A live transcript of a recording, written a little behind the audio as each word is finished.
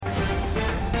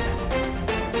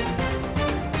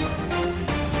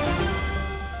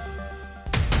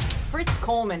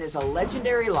Coleman is a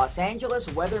legendary Los Angeles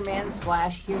weatherman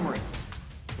 / humorist.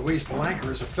 Louise Palanker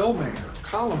is a filmmaker,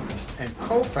 columnist, and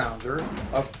co-founder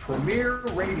of Premier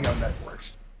Radio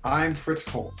Networks. I'm Fritz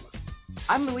Coleman.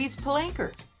 I'm Louise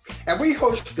Palanker. And we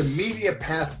host the Media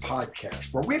Path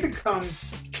podcast, where we become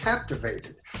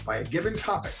captivated by a given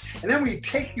topic. And then we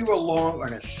take you along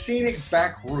on a scenic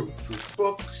back route through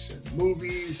books and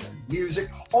movies and music,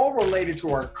 all related to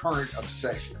our current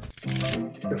obsession.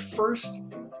 The first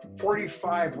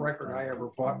 45 record I ever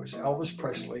bought was Elvis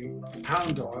Presley,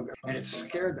 Hound Dog, and it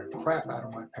scared the crap out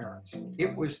of my parents.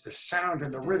 It was the sound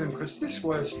and the rhythm, because this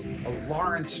was a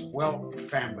Lawrence Welk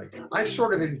family. I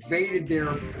sort of invaded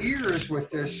their ears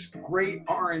with this great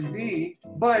R&B,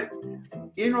 but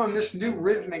in on this new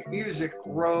rhythmic music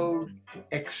rode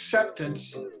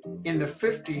acceptance in the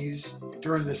 50s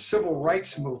during the civil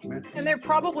rights movement. And there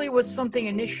probably was something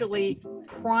initially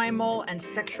primal and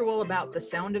sexual about the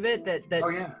sound of it that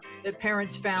that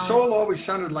parents found. Soul always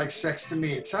sounded like sex to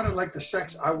me. It sounded like the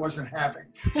sex I wasn't having.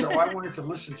 So I wanted to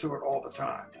listen to it all the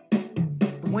time.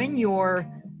 When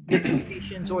you're the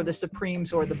Temptations or the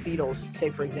Supremes or the Beatles,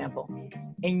 say for example,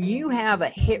 and you have a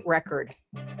hit record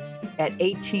at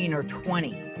 18 or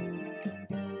 20,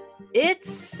 it's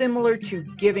similar to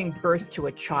giving birth to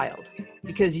a child,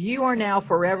 because you are now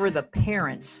forever the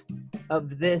parents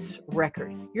of this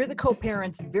record. You're the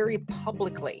co-parents very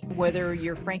publicly, whether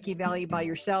you're Frankie Valli by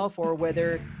yourself or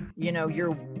whether,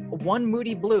 you're one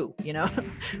Moody Blue,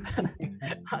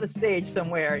 on a stage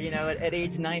somewhere, at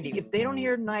age 90. If they don't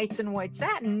hear Nights in White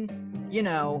Satin,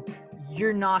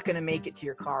 you're not going to make it to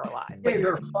your car alive. Hey,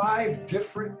 there are 5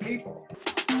 different people.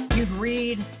 You'd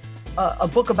read a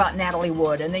book about Natalie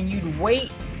Wood, and then you'd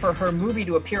wait for her movie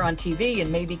to appear on TV and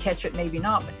maybe catch it, maybe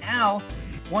not. But now,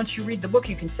 once you read the book,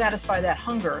 you can satisfy that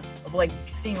hunger of like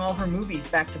seeing all her movies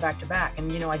back to back to back.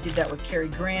 And, I did that with Cary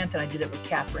Grant, and I did it with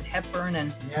Katharine Hepburn.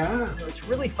 And it's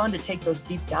really fun to take those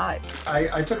deep dives.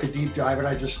 I took a deep dive, and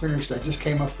I just finished. I just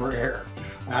came up for air.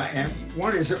 And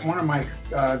one of my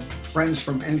friends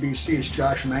from NBC is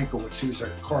Josh Mankiewicz, who's a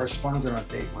correspondent on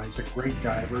Dateline. He's a great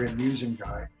guy, a very amusing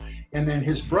guy. And then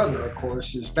his brother, of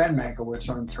course, is Ben Mankiewicz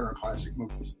on Turner Classic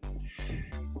Movies.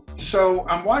 So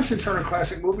I'm watching Turner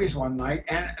Classic Movies one night,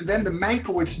 and then the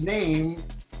Mankiewicz name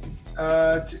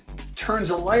turns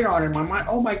a light on in my mind.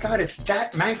 Oh my God, it's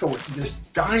that Mankiewicz, this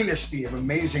dynasty of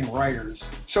amazing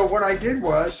writers. So what I did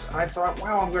was, I thought,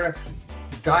 wow, I'm going to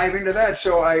dive into that.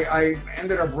 So I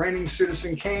ended up renting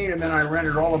Citizen Kane, and then I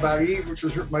rented All About Eve, which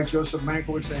was written by Joseph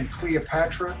Mankiewicz, and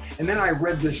Cleopatra. And then I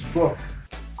read this book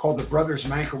called The Brothers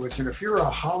Mankiewicz. And if you're a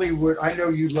Hollywood, I know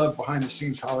you love behind the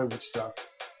scenes Hollywood stuff.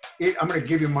 I'm going to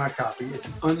give you my copy.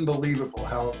 It's unbelievable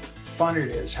how fun it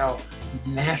is, how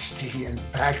nasty and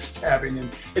backstabbing. And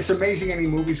it's amazing any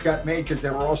movies got made because they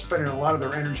were all spending a lot of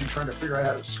their energy trying to figure out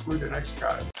how to screw the next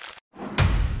guy.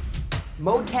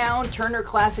 Motown, Turner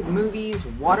Classic Movies,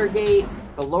 Watergate,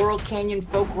 the Laurel Canyon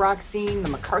folk rock scene, the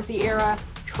McCarthy era,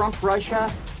 Trump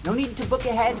Russia. No need to book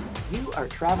ahead. You are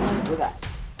traveling with us.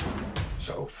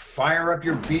 So fire up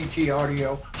your BT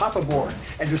audio, hop aboard,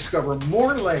 and discover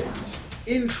more layers,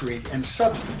 intrigue, and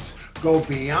substance. Go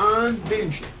beyond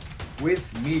binging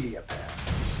with Media Path.